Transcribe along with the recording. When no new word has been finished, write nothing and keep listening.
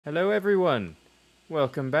Hello, everyone.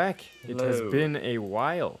 Welcome back. It has Hello. been a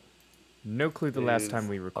while. No clue the It last time is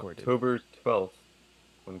we recorded. October 12th,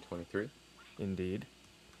 2023. Indeed.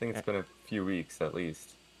 I think it's Eh, been a few weeks at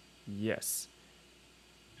least. yes,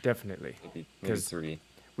 definitely. Maybe Because three.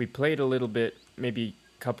 we played a little bit, maybe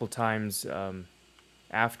a couple times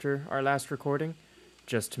after our last recording,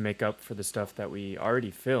 just to make up for the stuff that we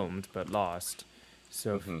already filmed but lost.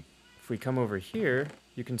 So Mm-hmm. if we come over here,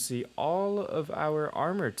 you can see all of our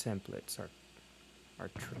armor templates,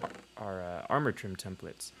 our armor trim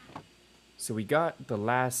templates. So we got the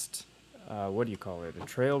last, what do you call it? A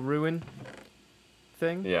trail ruin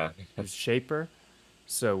thing? Yeah. It was Shaper.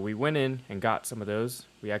 So we went in and got some of those.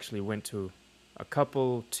 We actually went to a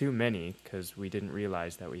couple too many because we didn't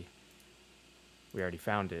realize that we already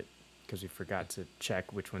found it because we forgot to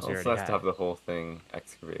check which ones Well, we it's already nice to had. have the whole thing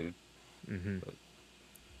excavated. Mm-hmm. But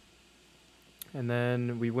And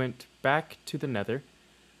then we went back to the Nether,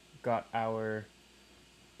 got our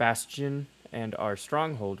Bastion and our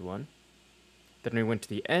Stronghold one. Then we went to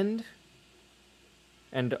the end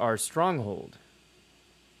and our Stronghold.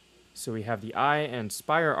 So we have the Eye and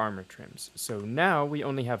Spire armor trims. So now we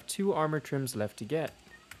only have 2 armor trims left to get,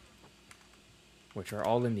 which are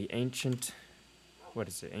all in the ancient, what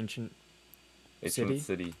is it, ancient Ancient city?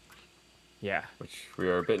 City, Yeah. which we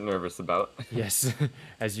are a bit nervous about. Yes.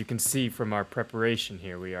 As you can see from our preparation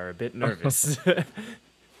here, we are a bit nervous.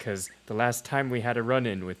 Because the last time we had a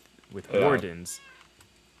run-in with Yeah. wardens,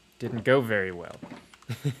 didn't go very well.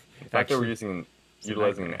 The fact that we're Actually, it's a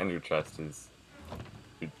utilizing an nightmare. ender chest is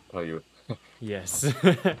should tell you Yes.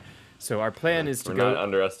 So our plan is to we're not go...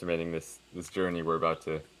 underestimating this journey we're about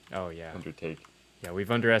to Oh, yeah. undertake. Yeah, we've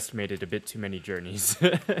underestimated a bit too many journeys.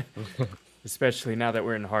 Especially now that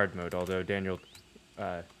we're in hard mode, although Daniel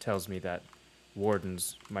tells me that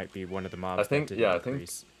wardens might be one of the I mobs that think didn't yeah, I think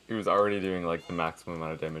increase. he was already doing like the maximum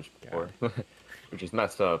amount of damage before, God. which is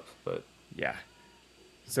messed up, but Yeah.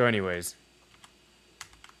 So anyways,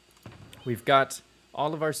 we've got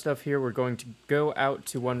all of our stuff here. We're going to go out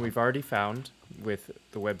to one we've already found with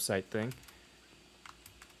the website thing.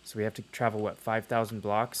 So we have to travel, what, 5,000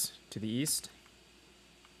 blocks to the east?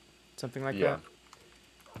 Something like yeah.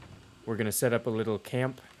 that? We're going to set up a little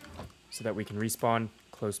camp so that we can respawn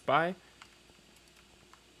close by.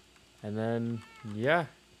 And then, yeah,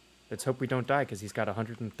 let's hope we don't die because he's got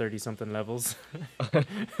 130 something levels.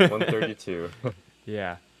 132.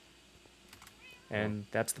 Yeah. And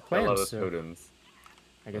that's the Got a plan, lot of so totems.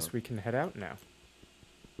 I guess we can head out now.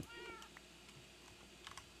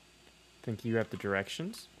 Think you have the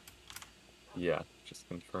directions? Yeah, just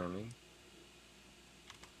confirming.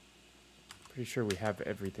 Pretty sure we have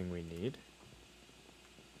everything we need.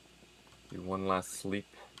 Do one last sleep.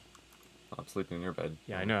 I'm sleeping in your bed.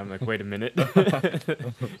 Yeah, I know. I'm like, wait a minute.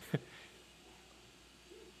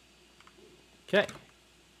 Okay.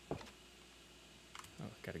 Oh,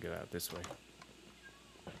 gotta go out this way.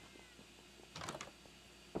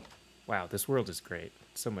 Wow, this world is great.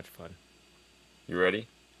 It's so much fun. You ready?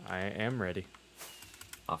 I am ready.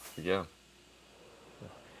 Off we go.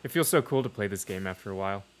 It feels so cool to play this game after a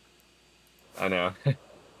while. I know.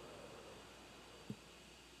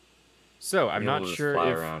 So, I'm Being able not to just sure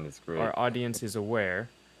fly if around is great. our audience is aware,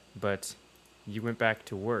 but you went back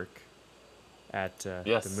to work at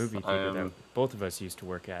Yes, the movie I theater that am both of us used to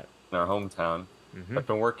work at. in our hometown. Mm-hmm. I've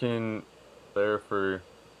been working there for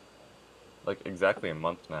like exactly a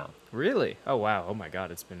month now. Really? Oh, wow. Oh, my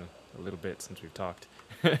God. It's been a little bit since we've talked.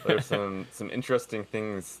 There's some interesting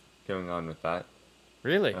things going on with that.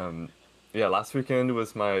 Really? Um, yeah, last weekend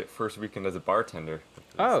was my first weekend as a bartender, which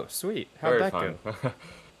was Oh, sweet. How'd very that go? fun.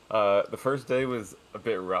 The first day was a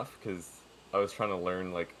bit rough because I was trying to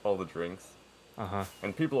learn like all the drinks, Uh-huh.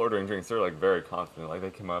 and people ordering drinks, they're like very confident. Like they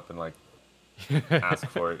come up and like ask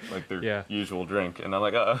for it, like their Yeah. usual drink, and I'm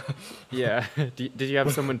like, Yeah. Did you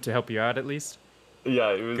have someone to help you out at least? yeah,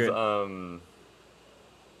 it was Good. oh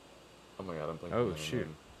my god, I'm blanking Oh, on the shoot.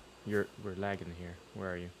 name. We're lagging here.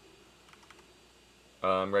 Where are you?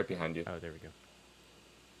 Right behind you. Oh, there we go.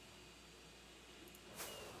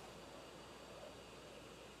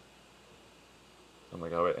 I'm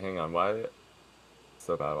like, oh wait, hang on, why?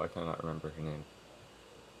 So bad, why can I not remember her name?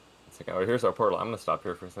 It's like, oh, here's our portal. I'm gonna stop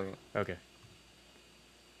here for a second. Okay.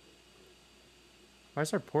 Why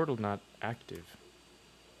is our portal not active?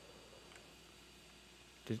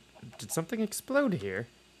 Did did something explode here?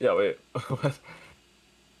 Yeah, wait. What?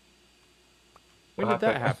 When What did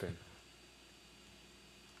that happened?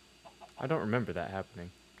 happen? I don't remember that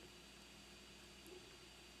happening.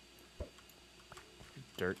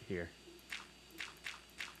 Dirt here.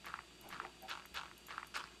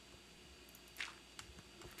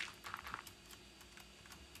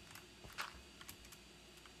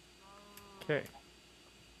 Okay.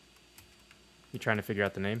 You trying to figure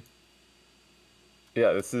out the name?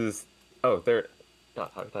 Yeah, this is. Oh, there.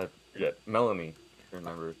 God, how did I forget? Melanie. I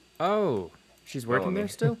remember. Oh, she's working there Melanie.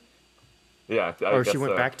 still? Yeah, I Or she guess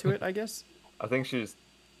went so. back to it, I guess? I think she's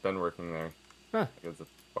been working there Huh, like, as a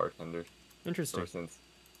bartender ever interesting. since.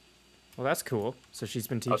 Well, that's cool. So she's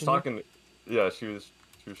been I was teaching you? talking. Yeah, she was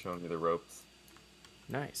showing me the ropes,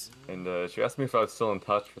 Nice. and she asked me if I was still in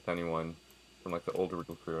touch with anyone from like the older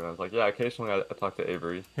crew, and I was like, yeah, occasionally I talk to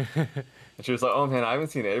Avery, and she was like, oh man, I haven't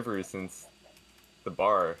seen Avery since the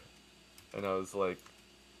bar, and I was like,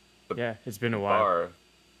 the Yeah, it's been a while. bar,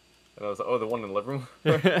 and I was like, oh, the one in Livermore.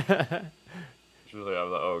 That She was like, I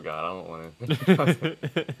was like, oh god, I don't want to. I was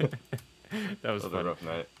like, was that was a funny. rough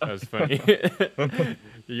night. That was funny.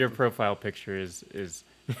 Your profile picture is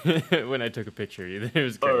when I took a picture, it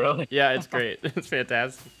was Oh great. really? Yeah, it's great. It's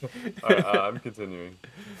fantastic. All right, I'm continuing.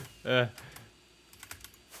 Uh,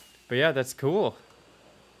 but yeah, that's cool.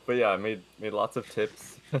 But yeah, I made lots of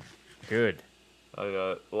tips. Good.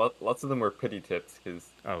 Lots of them were pity tips because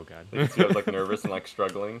Oh they could see I was god. like nervous and like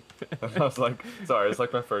struggling. And I was like, sorry, it's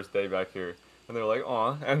like my first day back here. And they were like,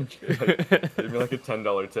 aw, and like gave me like a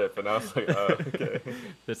 $10 tip, and I was like, oh, okay.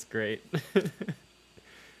 That's great.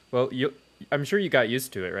 Well, I'm sure you got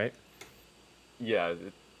used to it, right? Yeah,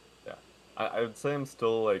 yeah. I would say I'm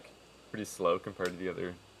still like pretty slow compared to the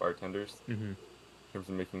other bartenders Mm-hmm. in terms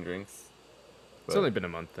of making drinks. It's But only been a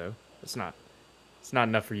month though. It's not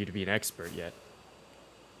enough for you to be an expert yet.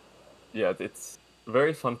 yeah, it's a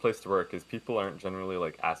very fun place to work because people aren't generally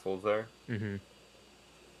like assholes there. Mm-hmm.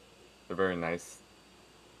 They're very nice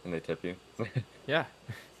and they tip you. Yeah,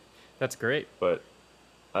 that's great. But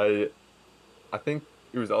I I think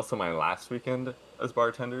it was also my last weekend as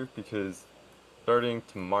bartender because starting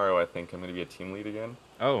tomorrow, I think I'm going to be a team lead again,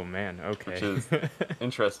 Oh man, which okay. is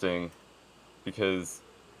interesting because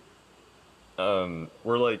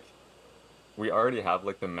we're like we already have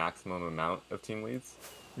like the maximum amount of team leads,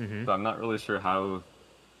 Mm-hmm. so I'm not really sure how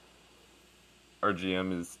our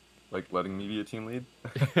GM is like letting me be a team lead.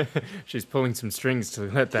 She's pulling some strings to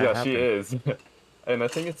let that Yeah, she happen. is, and I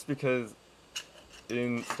think it's because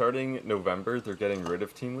in starting November they're getting rid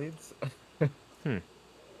of team leads, Hmm.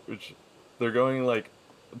 which they're going like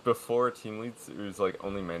before team leads it was like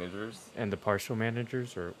only managers. And the partial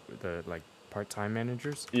managers or the like part-time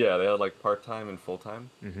managers? Yeah, they had like part-time and full-time,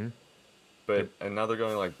 Mm-hmm. but and now they're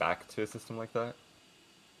going like back to a system like that.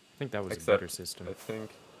 I think that was a better Except system. I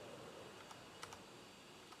think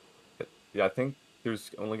yeah, I think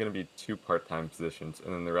there's only going to be two part-time positions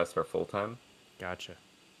and then the rest are full-time. Gotcha.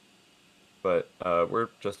 But we're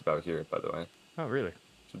just about here, by the way. Oh, really?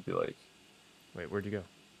 Should be like Wait, where'd you go?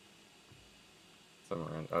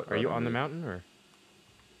 somewhere around Are right you on under the you. mountain or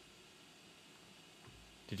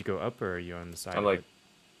did you go up or are you on the side I'm of like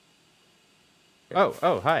it?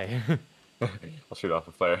 Oh, hi. I'll shoot off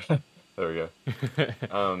a flare. There we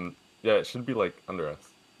go. Yeah, it should be like under us,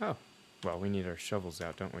 Oh, well, we need our shovels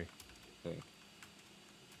out, don't we? I think.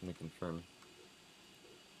 Let me confirm.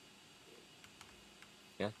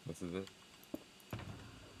 Yeah, this is it.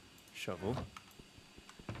 Shovel.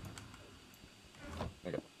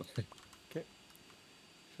 Okay. Okay.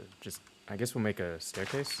 So just, I guess we'll make a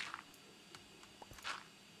staircase.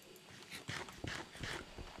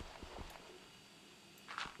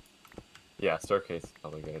 Yeah, staircase is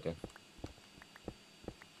probably a good idea.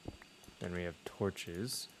 Then we have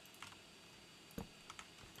torches.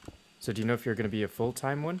 So do you know if you're going to be a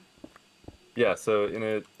full-time one? Yeah, so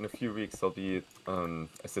in a few weeks I'll be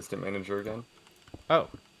assistant manager again, Oh,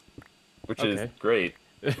 which is okay. great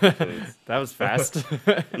because That was fast.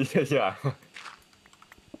 yeah,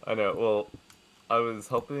 I know. Well, I was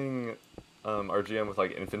helping our GM with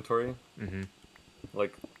like inventory Mm-hmm.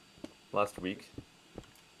 like last week.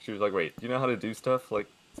 She was like, "Wait, do you know how to do stuff like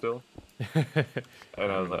still?"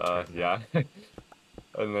 And I was like, yeah."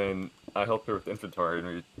 And then I helped her with inventory, and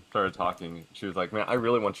we started talking. She was like, "Man, I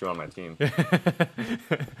really want you on my team." And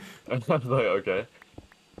I was like, "Okay."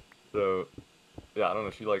 So, yeah, I don't know.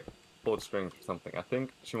 She like pulled strings or something. I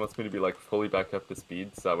think she wants me to be like fully back up to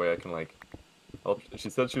speed, so that way I can like help. She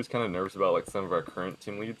said she was kind of nervous about like some of our current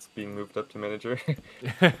team leads being moved up to manager.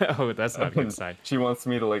 Oh, that's not a good And sign. she wants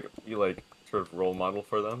me to like be like sort of role model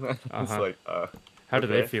for them. It's Uh-huh. like, How do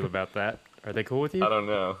they okay. feel about that? Are they cool with you? I don't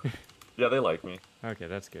know. Yeah, they like me. Okay,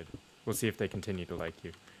 that's good. We'll see if they continue to like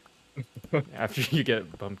you after you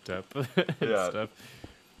get bumped up and Yeah, stuff.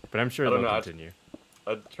 But I'm sure I don't they'll know. continue.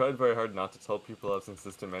 I tried very hard not to tell people I was an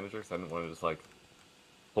assistant manager because I didn't want to just like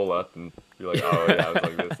pull up and be like, oh yeah, I was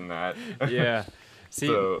like this and that. Yeah. See,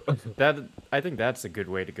 So that I think that's a good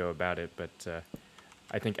way to go about it, but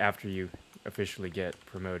I think after you officially get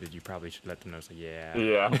promoted, you probably should let them know. So yeah,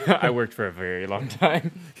 Yeah. I worked for a very long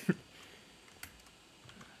time.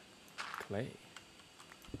 Clay.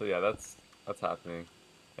 So yeah, that's happening.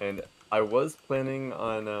 And I was planning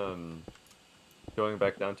on going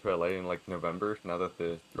back down to LA in like November now that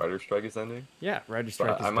the writer's strike is ending. Yeah, writer So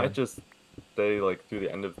strike I is might done. just stay like through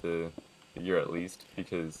the end of the year at least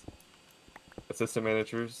because assistant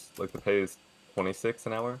managers like the pay is 26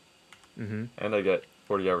 an hour Mm-hmm. and I get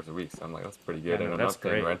 40 hours a week. So I'm like that's pretty Yeah, good and no, I'm that's not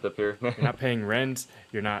paying great. rent up here. You're not paying rent.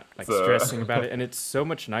 You're not like So stressing about it, and it's so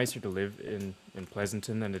much nicer to live in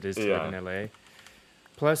Pleasanton than it is to live yeah. in LA.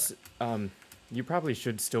 Plus, you probably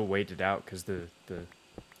should still wait it out because Yeah,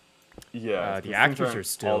 the 'cause things actors are aren't all the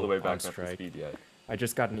still way on back up to strike. speed yet. I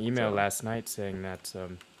just got an email So last night saying that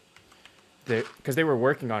because they were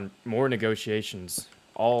working on more negotiations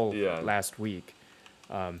all yeah. last week.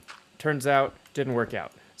 Turns out didn't work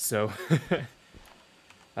out. So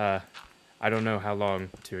I don't know how long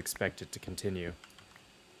to expect it to continue.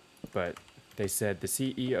 But they said the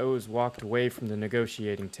CEOs walked away from the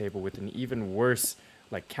negotiating table with an even worse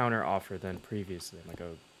like counter offer than previously. I'm like,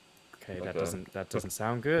 oh, okay, Okay. that doesn't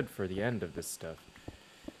sound good for the end of this stuff.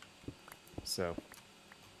 So,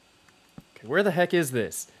 okay, where the heck is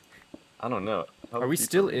this? I don't know. How Are we deep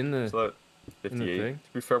still we? in the So at in the 58. thing?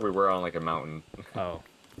 To be fair, we were on like a mountain. Oh,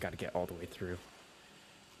 got to get all the way through.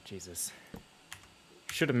 Jesus.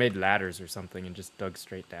 Should have made ladders or something and just dug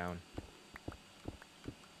straight down.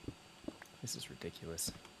 This is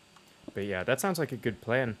ridiculous. But yeah, that sounds like a good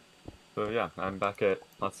plan. So yeah, I'm back at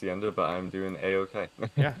Hacienda, but I'm doing A-okay.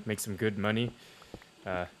 Yeah, make some good money.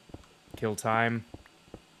 Uh, kill time.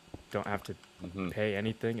 Don't have to hmm pay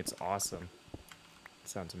anything. It's awesome.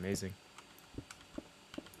 Sounds amazing.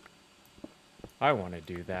 I want to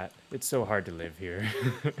do that. It's so hard to live here.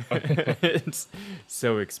 It's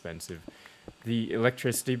so expensive. The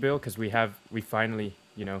electricity bill, because we finally,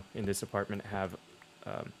 in this apartment have,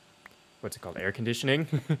 what's it called, air conditioning.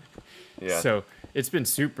 Yeah. So it's been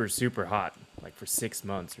super, super hot, like for 6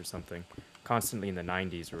 months or something, constantly in the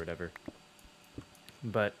 90s or whatever.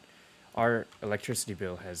 But our electricity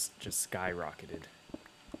bill has just skyrocketed.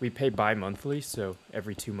 We pay bi-monthly, so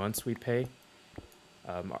every 2 months we pay.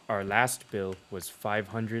 Our last bill was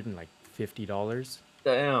 $550,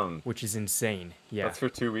 Damn. which is insane. Yeah. That's for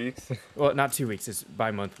 2 weeks? Well, not 2 weeks. It's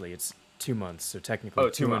bi-monthly. It's 2 months. So technically Oh,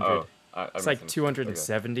 2 months. 200. Oh, I It's like misunderstood.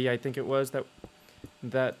 270, I think it was,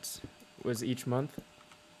 that was each month.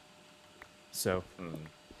 So Okay.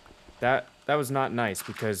 that was not nice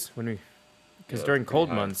because Yeah, that's during pretty cold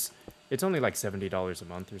high. months, it's only like $70 a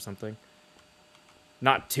month or something.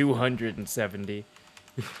 Not 270.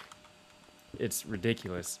 It's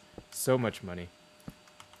ridiculous. So much money.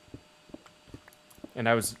 And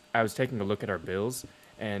I was taking a look at our bills,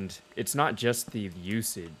 and it's not just the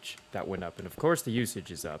usage that went up, and of course the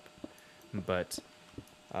usage is up, but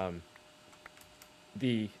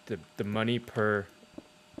the money per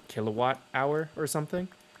kilowatt hour or something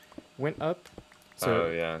went up. So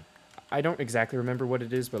Oh, yeah. I don't exactly remember what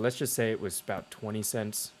it is, but let's just say it was about 20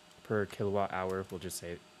 cents per kilowatt hour. We'll just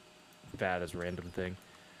say that as a random thing.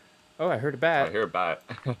 Oh, I heard a I bat. hear a bat.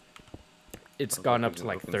 It's Sounds gone like up there's to an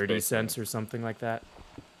like open 30 space cents there. or something like that.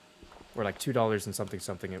 Or like $2 and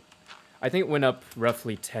something. I think it went up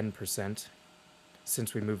roughly 10%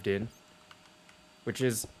 since we moved in. Which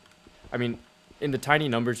is, I mean, in the tiny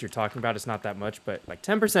numbers you're talking about, it's not that much, but like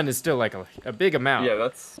 10% is still like a big amount. Yeah,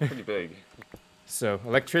 that's pretty big. So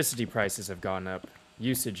electricity prices have gone up.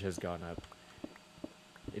 Usage has gone up.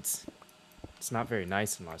 It's not very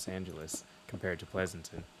nice in Los Angeles compared to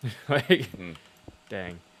Pleasanton. Like, hmm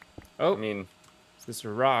dang. I Oh, mean, is this a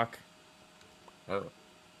rock? oh, What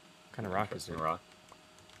kind of rock is interesting it? rock.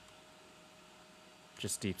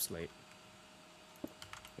 Just deep slate.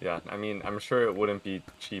 Yeah, I mean, I'm sure it wouldn't be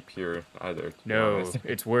cheap here either, to be No, honest.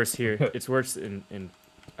 it's worse here. It's worse in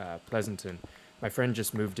Pleasanton. My friend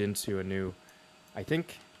just moved into a new, I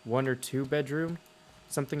think, 1 or 2 bedroom,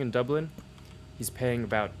 something in Dublin. He's paying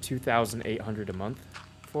about $2,800 a month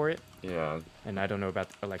for it, Yeah. and I don't know about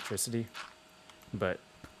the electricity, but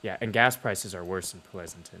yeah, and gas prices are worse in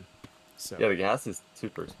Pleasanton. So Yeah, the gas is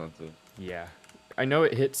super expensive. yeah, I know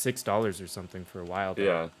it hit $6 or something for a while. Though.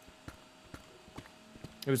 Yeah.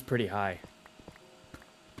 It was pretty high.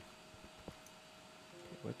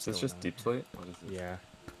 What's Is this going just on deep here? slate? What is this? Yeah,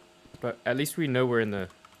 but at least we know we're in the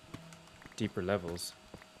deeper levels.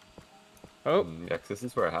 Oh, Yeah, 'cause this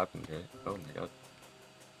is where it happened, right? Oh my god.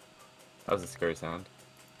 That was a scary sound.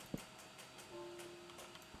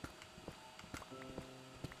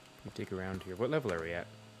 we dig around here. What level are we at?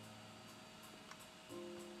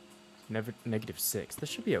 Never -6. This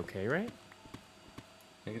should be okay, right?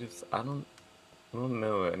 Negatives, I don't I don't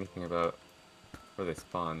know anything about where they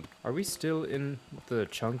spawn. Are we still in the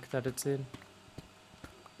chunk that it's in?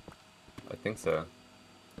 I think so.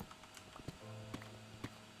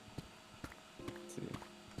 Let's see.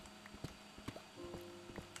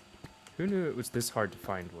 Who knew it was this hard to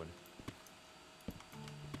find one?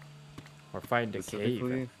 Or find a cave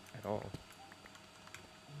Specifically, at all?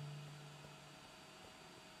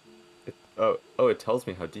 it tells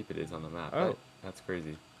me how deep it is on the map. Oh. That's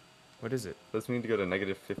crazy. What is it? Does we need to go to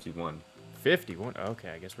negative 51. 51? Oh, okay,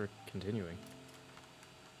 I guess we're continuing.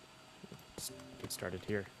 Let's get started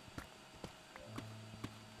here.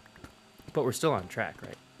 But we're still on track,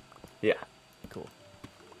 right? Yeah. Cool.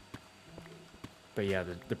 But yeah,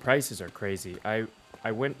 the prices are crazy.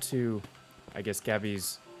 I went to, I guess,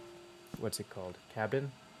 Gabby's, what's it called?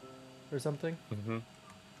 Cabin? Or something? Mm-hmm.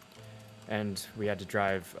 And we had to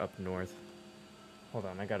drive up north. Hold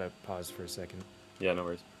on, I gotta pause for a second. Yeah, no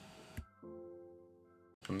worries.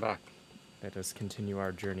 I'm back. Let us continue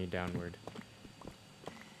our journey downward.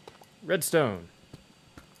 Redstone!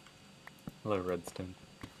 Hello, Redstone.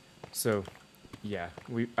 So, yeah,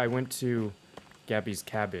 I went to Gabby's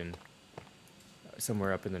cabin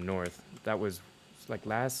somewhere up in the north. That was like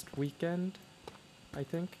last weekend, I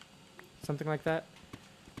think, something like that.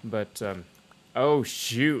 But oh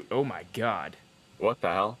shoot! Oh my God! What the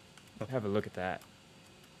hell? Have a look at that.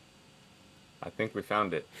 I think we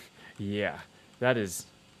found it. Yeah, that's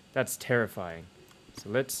terrifying. So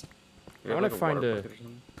let's. We I have, want to like, a find water a. bucket or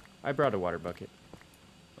something? I brought a water bucket,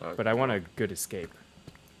 Oh, but I want a good escape.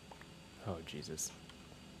 Oh Jesus!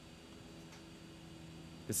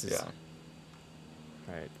 This is. yeah.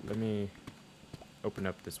 Alright, let me open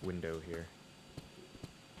up this window here.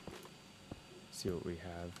 See what we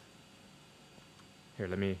have. Here,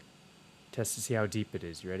 let me test to see how deep it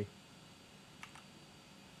is. You ready?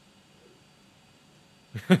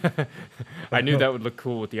 I knew that would look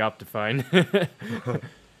cool with the Optifine.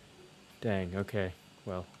 Dang, okay.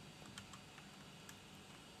 Well.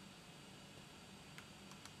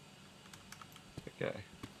 Okay.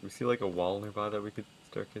 We see like a wall nearby that we could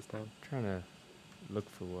staircase down. Trying to look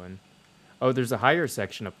for one. Oh, there's a higher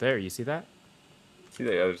section up there. You see that? See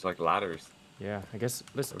that? Yeah, there's like ladders. Yeah, I guess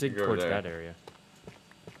let's We dig could go over towards there. that area.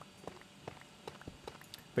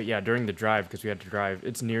 But yeah, during the drive, because we had to drive,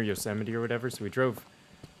 it's near Yosemite or whatever, so we drove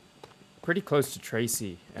pretty close to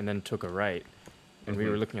Tracy and then took a right. And we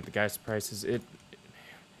were looking at the gas prices. It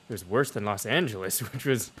was worse than Los Angeles, which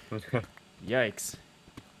was yikes.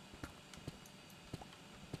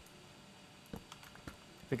 I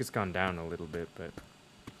think it's gone down a little bit, but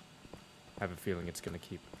I have a feeling it's going to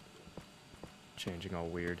keep changing all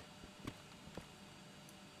weird.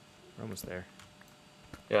 We're almost there.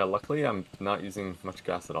 Yeah, luckily I'm not using much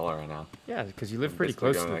gas at all right now. Yeah, because you live I'm pretty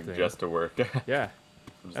basically close to going, the like, thing. just to work. Yeah,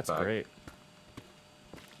 I'm just that's back. great.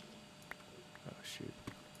 Oh, shoot.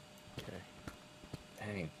 Okay.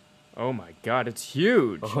 Dang. Oh my God, it's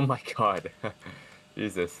huge! Oh my God.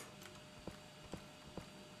 Jesus.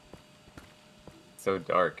 So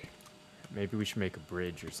dark. Maybe we should make a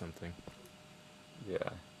bridge or something. Yeah.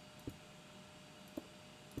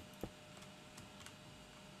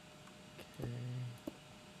 Okay.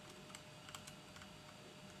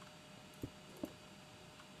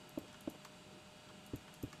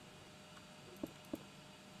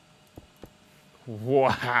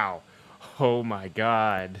 Wow! Oh my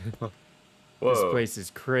God. Whoa. This place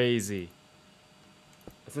is crazy.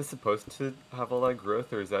 Is this supposed to have all that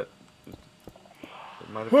growth, or is that... It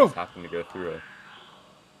might have Whoa. just happened to go through it.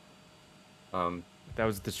 That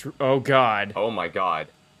was the oh God. Oh my God.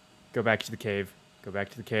 Go back to the cave. Go back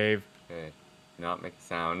to the cave. Okay. Not make a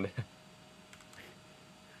sound.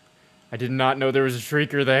 I did not know there was a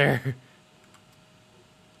shrieker there.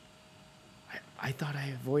 I thought I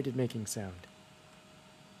avoided making sound.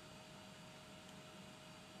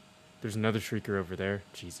 There's another shrieker over there.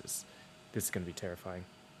 Jesus. This is going to be terrifying.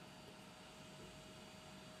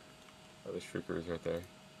 Oh, the shrieker is right there.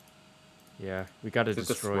 Yeah, we got to Is it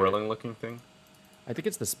the destroy it. swirling looking thing? I think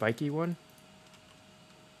it's the spiky one.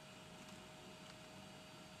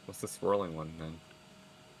 What's the swirling one then?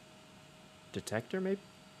 Detector, maybe?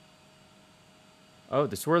 Oh,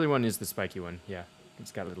 the swirly one is the spiky one. Yeah,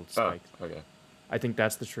 it's got little spikes. Oh, okay. I think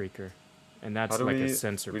that's the shrieker. And that's How do like we, a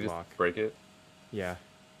sensor we block. just break it? Yeah.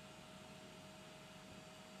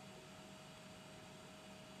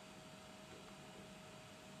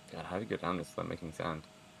 God, how do you go down this without making sound?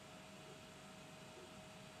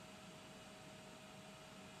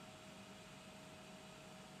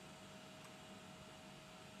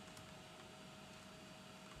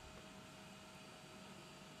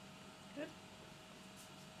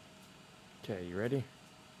 Okay, you ready?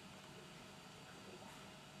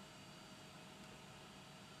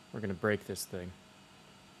 We're gonna break this thing.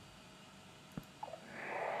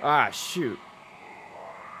 Ah, shoot.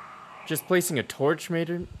 Just placing a torch made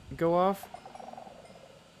it go off?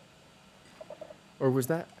 Or was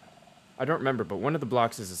that... I don't remember, but one of the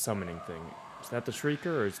blocks is a summoning thing. Is that the Shrieker,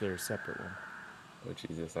 or is there a separate one? Oh,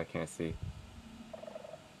 Jesus, I can't see.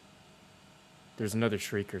 There's another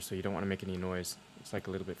Shrieker, so you don't want to make any noise. It's like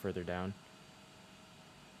a little bit further down.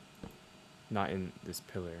 Not in this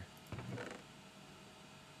pillar.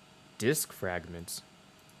 Disc fragments.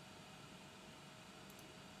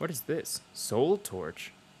 What is this? Soul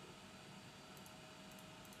torch.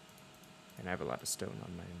 And I have a lot of stone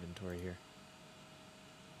on my inventory here.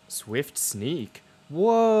 Swift sneak.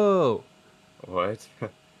 Whoa! What?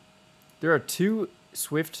 There are 2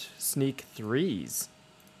 swift sneak 3s.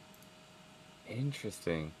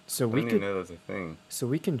 Interesting. So I we didn't could even know that was a thing. So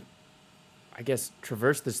we can, I guess,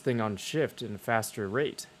 traverse this thing on shift in a faster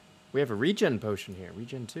rate. We have a regen potion here.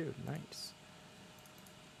 Regen 2. Nice.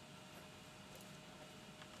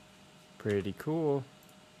 Pretty cool.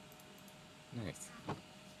 Nice.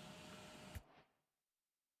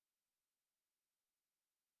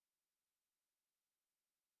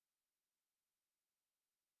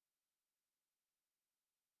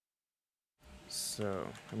 So,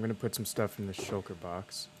 I'm going to put some stuff in the shulker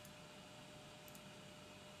box.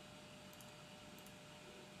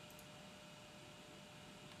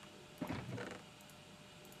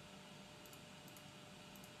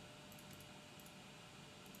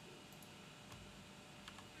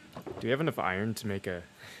 Do we have enough iron to make a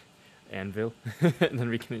anvil? And then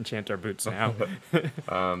we can enchant our boots now.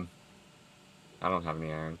 I don't have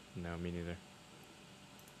any iron. No, me neither.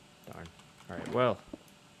 Darn. Alright, well.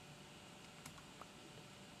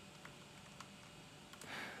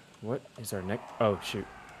 What is our next... Oh, shoot.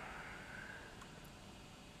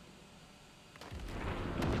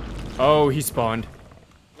 Oh, he spawned.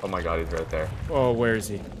 Oh my god, he's right there. Oh, where is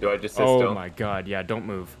he? Do I just sit Oh still? my god, yeah, don't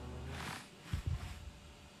move.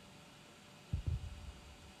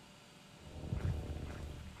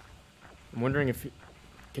 I'm wondering if...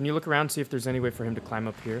 Can you look around, see if there's any way for him to climb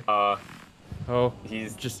up here? Oh,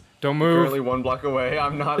 He's just don't move. currently 1 block away.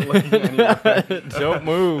 I'm not looking anywhere. Don't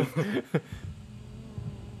move.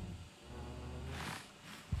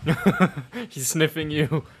 He's sniffing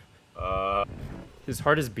you. His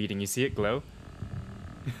heart is beating. You see it glow?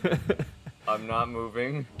 I'm not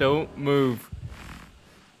moving. Don't move.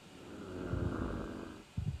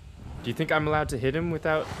 Do you think I'm allowed to hit him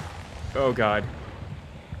without... Oh, God.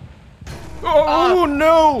 Oh,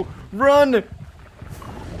 no! Run!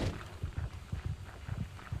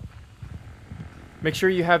 Make sure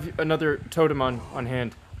you have another totem on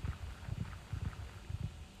hand.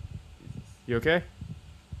 You okay?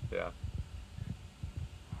 Yeah.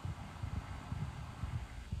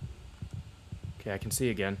 Okay, I can see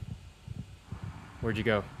again. Where'd you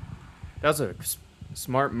go? That was a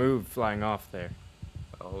smart move flying off there.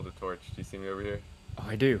 I'll hold a torch. Do you see me over here? Oh,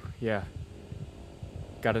 I do, yeah.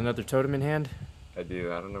 Got another totem in hand? I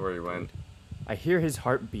do. I don't know where he went. I hear his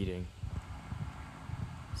heart beating.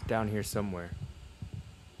 It's down here somewhere.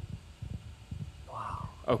 Wow.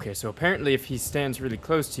 Okay, so apparently if he stands really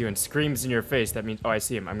close to you and screams in your face, that means... Oh, I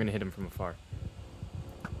see him. I'm gonna hit him from afar.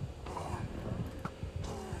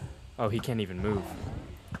 Oh, he can't even move.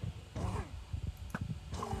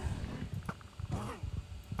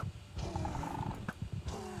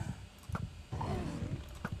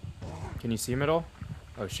 Can you see him at all?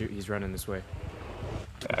 Oh shoot, he's running this way.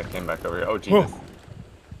 Yeah, I came back over here. Oh, Jesus.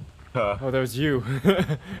 Oh, that was you.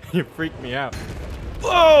 You freaked me out.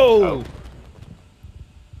 Whoa! Oh.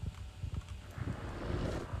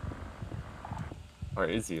 Where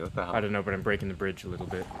is he? What the hell? I don't know, but I'm breaking the bridge a little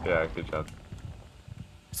bit. Yeah, good job.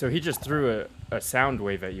 So he just threw a sound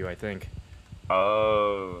wave at you, I think.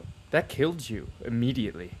 Oh. That killed you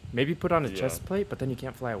immediately. Maybe put on a Yeah. chest plate, but then you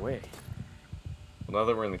can't fly away. Well, now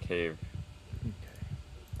that we're in the cave.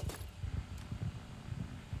 Okay.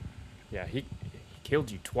 Yeah, he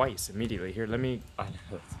killed you twice immediately. Here, let me... I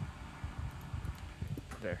know.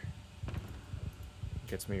 There.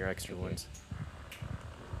 Gets me your extra ones.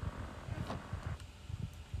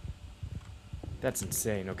 That's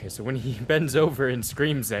insane. Okay, so when he bends over and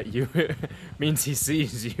screams at you, it means he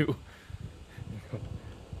sees you.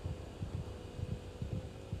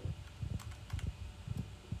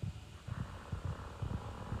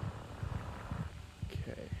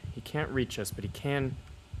 Okay. He can't reach us, but he can...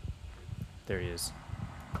 There he is.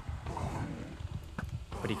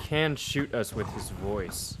 But he can shoot us with his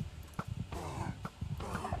voice.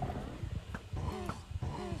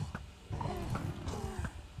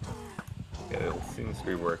 Yeah, it seems to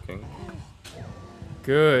be working.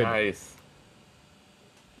 Good. Nice.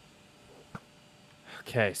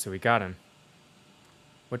 Okay, so we got him.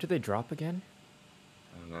 What did they drop again?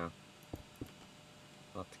 I don't know.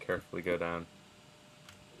 I'll have to carefully go down.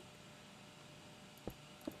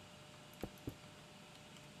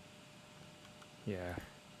 Yeah.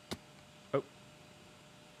 Oh.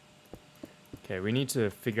 Okay, we need to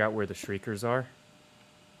figure out where the shriekers are.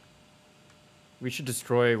 We should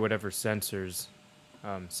destroy whatever sensors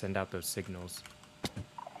send out those signals.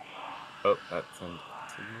 Oh, that sent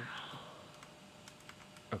signal.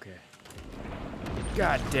 Okay.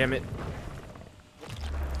 God damn it.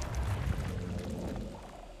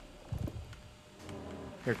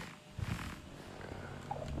 Here.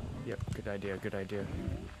 Yep, good idea, good idea.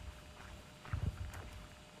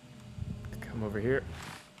 Come over here.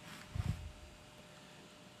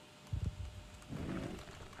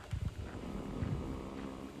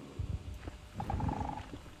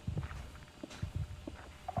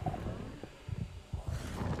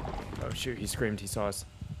 Oh shoot, he screamed, he saw us.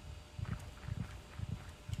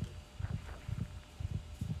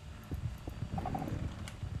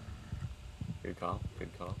 Good call, good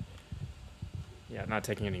call. Yeah, not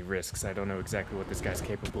taking any risks. I don't know exactly what this guy's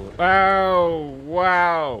capable of. Oh,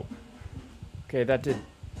 wow. Okay, that did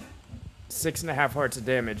 6.5 hearts of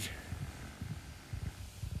damage.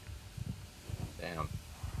 Damn.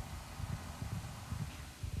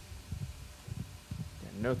 Yeah,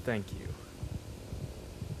 no thank you.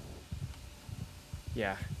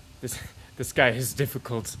 Yeah, this guy is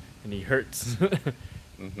difficult and he hurts.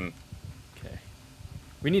 Mm-hmm. Okay.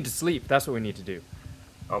 We need to sleep. That's what we need to do.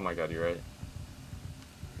 Oh my god, you're right.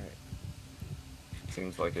 Right.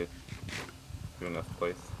 Seems like it. Good enough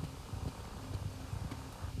place.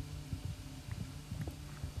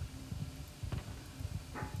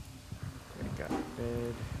 Okay, got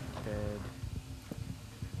bed, bed.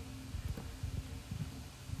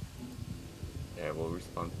 Yeah, we'll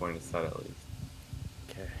respawn point is set at least.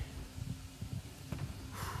 Okay.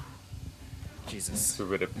 Jesus. So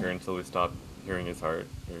we would appear until we stop hearing his heart.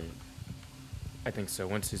 Or... I think so.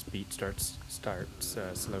 Once his beat starts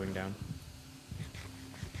slowing down.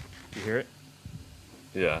 You hear it?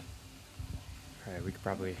 Yeah. Alright, we could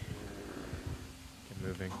probably get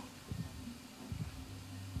moving.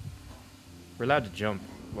 We're allowed to jump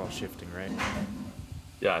while shifting, right?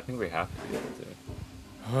 Yeah, I think we have to be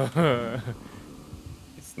able to.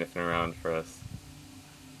 He's sniffing around for us.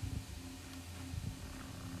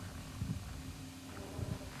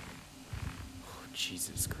 Oh,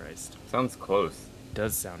 Jesus Christ. Sounds close.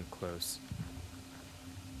 Does sound close.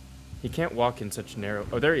 He can't walk in such narrow...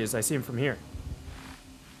 Oh, there he is. I see him from here.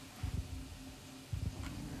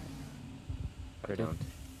 I Ready? don't.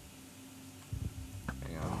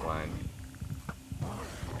 Hang on, I'm blind.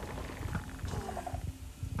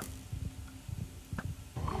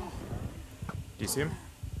 Do you see him?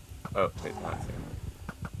 Oh, wait, not seeing him.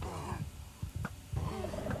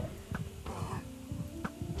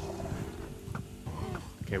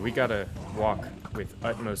 Okay, we gotta walk with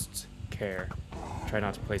utmost care. Try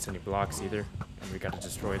not to place any blocks either. And we gotta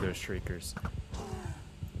destroy those shriekers.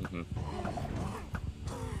 Mm-hmm.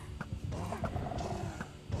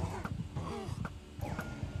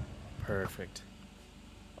 Perfect.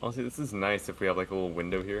 Honestly, this is nice if we have like a little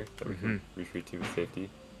window here that we can retreat to with safety.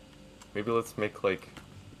 Maybe let's make like...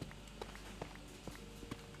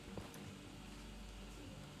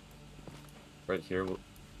 Right here,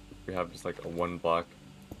 we have just like a 1 block.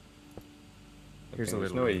 Here's a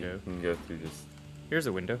There's little no way window. you can go through just... Here's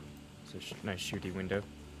a window. It's a nice shooty window.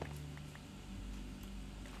 There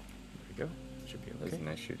we go. Should be That's okay. a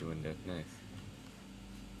nice shooting window. Nice.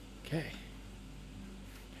 Okay.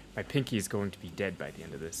 My pinky is going to be dead by the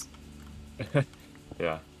end of this.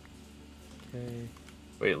 Yeah. Okay.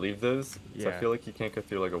 Wait, leave those? 'Cause I Yeah. feel like you can't go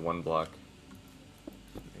through like a 1 block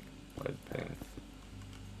wide thing.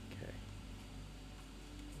 Okay.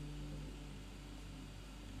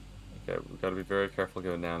 Okay, we've got to be very careful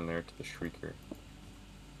going down there to the Shrieker.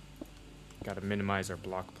 Gotta minimize our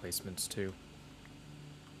block placements too.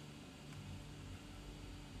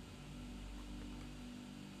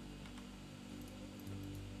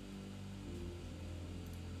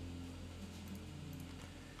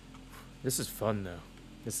 This is fun though.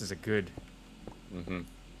 This is a good. Mm-hmm.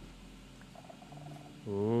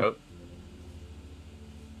 Ooh. Oh,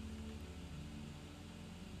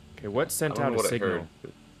 Okay, what I sent don't know out a what I signal? heard,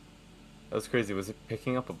 but that was crazy. Was it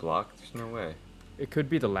picking up a block? There's no way. It could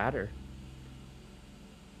be the ladder.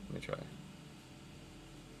 Let me try.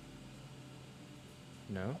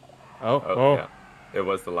 No? Oh, Oh, oh. yeah. It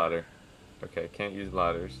was the ladder. Okay, can't use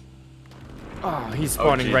ladders. Oh, he's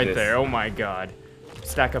spawning right Jesus. there. Oh my god.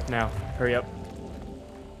 Stack up now. Hurry up.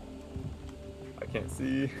 I can't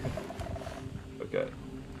see. Okay.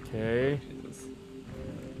 Okay. Jesus.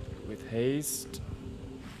 With haste.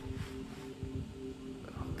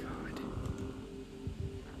 Oh god.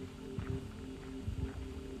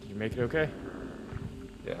 Did you make it okay?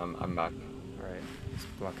 Yeah, I'm back. Alright, let's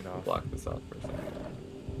block it off. Block this off for a second.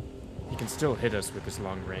 He can still hit us with this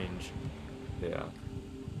long range. Yeah.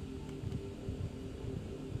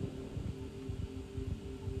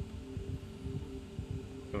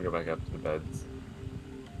 I'm gonna go back up to the beds.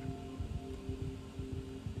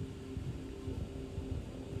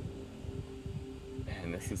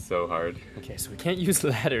 Man, this is so hard. Okay, so we can't use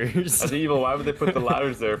ladders. That's evil. Why would they put the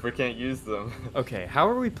ladders there if we can't use them? Okay, how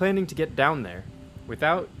are we planning to get down there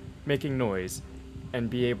without making noise and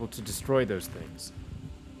be able to destroy those things?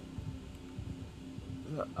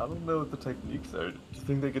 I don't know what the techniques are. Do you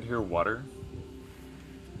think they could hear water?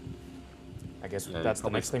 I guess Yeah, that's the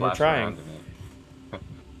probably next thing we're splash around trying. in it.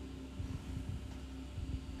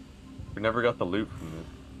 We never got the loot from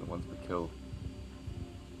the ones we killed.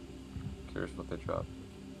 Curious what they dropped.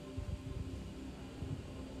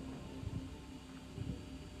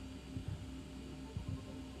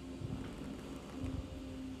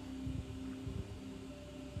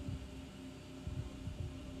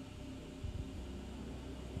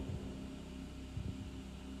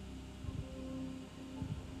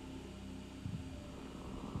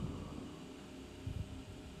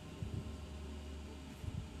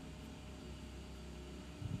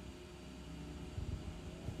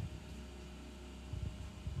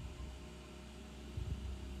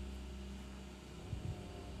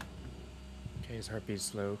 Okay, his heartbeat's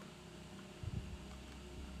slow.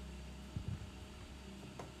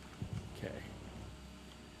 Okay.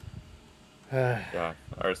 Yeah,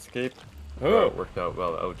 our escape Oh! worked out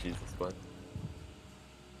well. Oh, Jesus, what?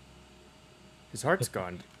 His heart's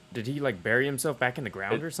gone. Did he, like, bury himself back in the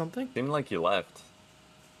ground or something? Seemed like he left.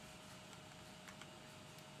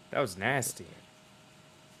 That was nasty.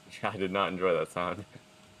 I did not enjoy that sound.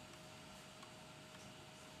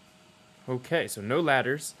 Okay, so no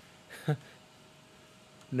ladders.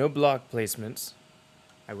 No block placements.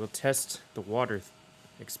 I will test the water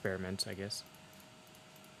experiment, I guess.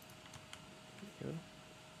 There we go.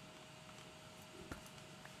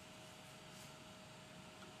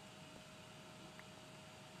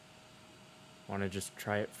 Want to just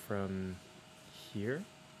try it from here?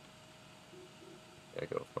 Yeah,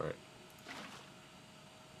 go for it.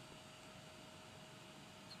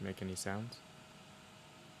 Does it make any sounds?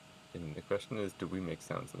 And the question is, do we make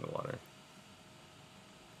sounds in the water?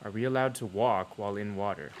 Are we allowed to walk while in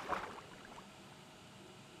water?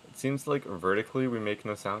 It seems like vertically we make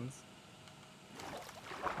no sounds.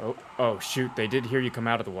 Oh, shoot, they did hear you come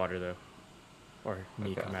out of the water, though. Or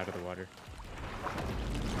me Okay. come out of the water.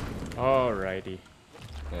 Alrighty.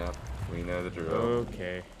 Yeah, we know the drill.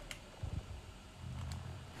 Okay.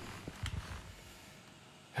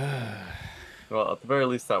 Well, at the very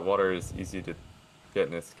least, that water is easy to get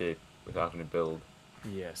and escape without having to build.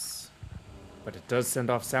 Yes. But it does send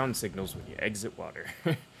off sound signals when you exit water.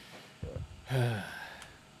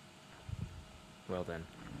 Well then.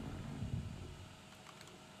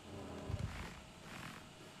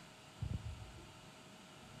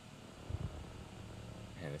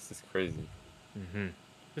 Man, this is crazy. Mm-hmm.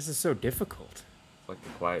 This is so difficult. It's like the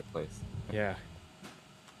quiet place. Yeah.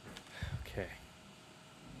 Okay.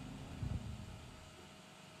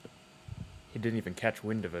 He didn't even catch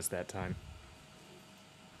wind of us that time.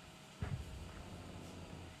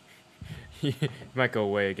 He might go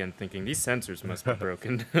away again thinking, these sensors must be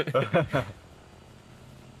broken.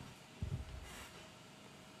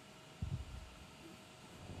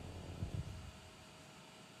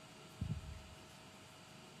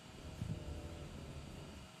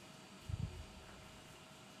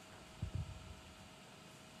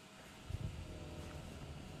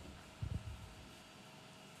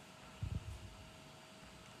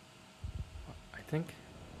 I think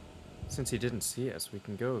since he didn't see us, we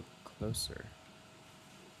can go closer.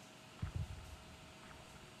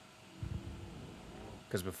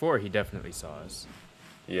 Because before, he definitely saw us.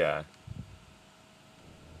 Yeah.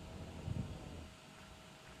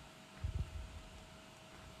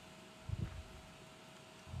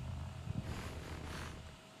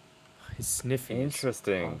 His sniffing is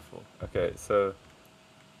Interesting. awful. Okay, so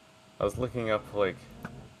I was looking up like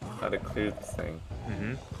how to clear this thing,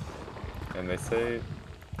 Mm-hmm. and they say,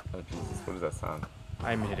 "Oh Jesus, what does that sound?"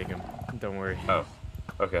 I'm hitting him. Don't worry. Oh,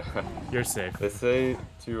 okay. You're safe. They say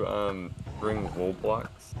to bring wool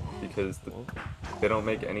blocks because they don't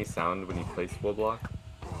make any sound when you place wool block,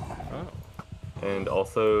 Oh. and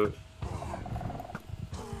also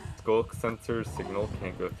skulk sensor signal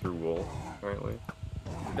can't go through wool apparently.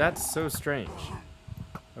 That's so strange.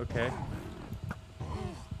 Okay.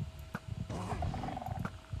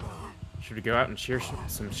 Should we go out and shear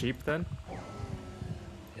some sheep then?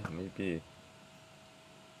 Yeah, maybe.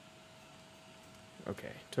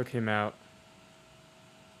 Okay, took him out.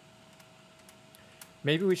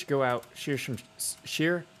 Maybe we should go out, shear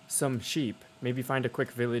some sheep. Maybe find a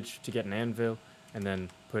quick village to get an anvil, and then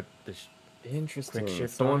put the Interesting. quick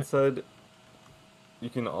shift on Someone it. said you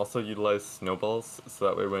can also utilize snowballs, so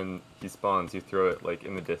that way when he spawns, you throw it like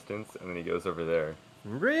in the distance, and then he goes over there.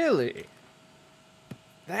 Really?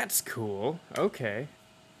 That's cool. Okay.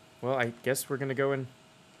 Well, I guess we're gonna go and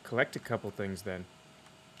collect a couple things then.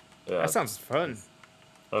 Yeah. That sounds fun.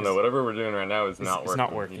 I don't know. Whatever we're doing right now is It's not working. not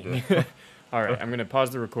He working. just- All right, I'm gonna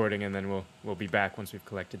pause the recording and then we'll be back once we've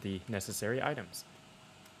collected the necessary items.